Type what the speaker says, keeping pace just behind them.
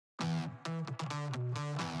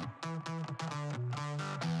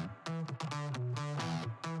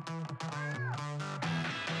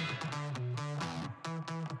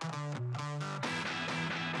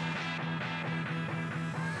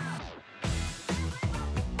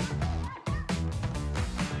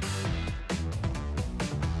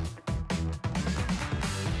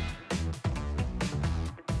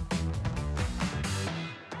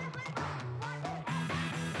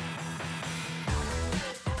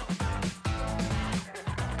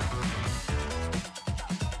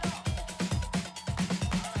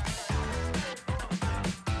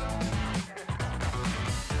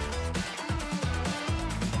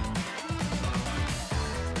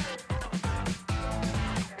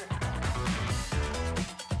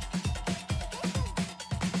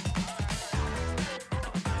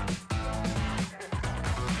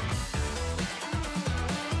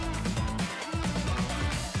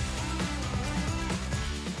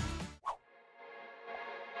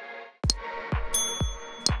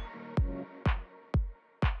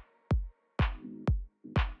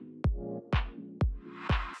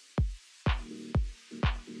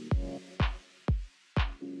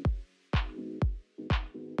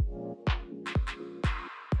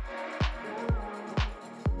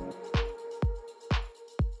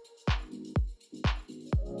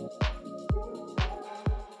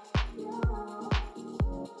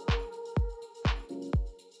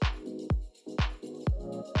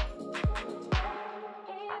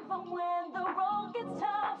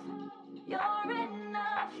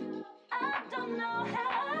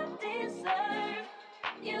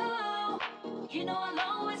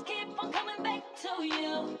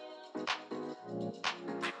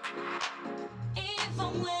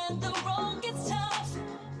when the road gets tough,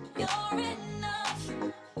 you're enough.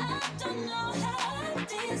 I don't know how I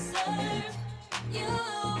deserve you.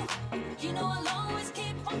 You know I'll always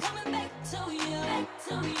keep on coming back to you, back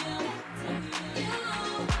to you, back to you.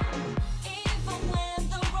 Even when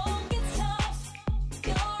the road gets tough,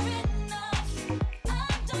 you're enough. I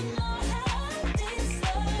don't know how I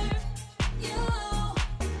deserve you.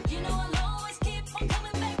 You know I'll always keep on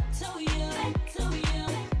coming back to you, back to you,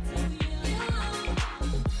 back to you.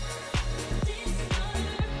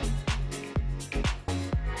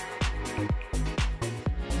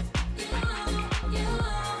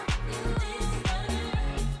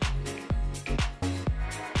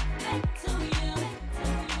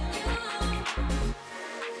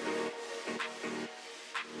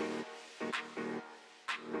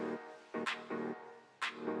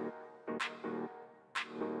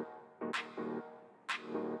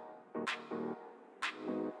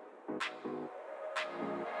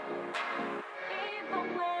 Even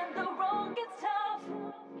when the road gets tough,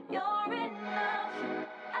 you're enough.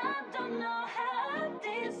 I don't know how I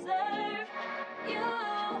deserve you.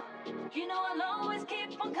 You know I'll always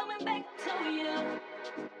keep on coming back to you.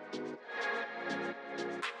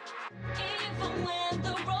 Even when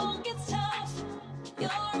the road gets tough,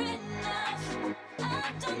 you're enough.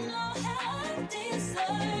 I don't know how I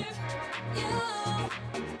deserve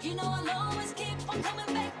you. You know I'll always keep on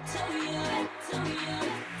coming back to you, back to you,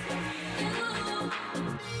 back to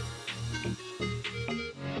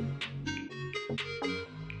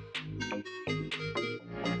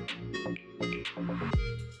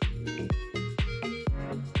you.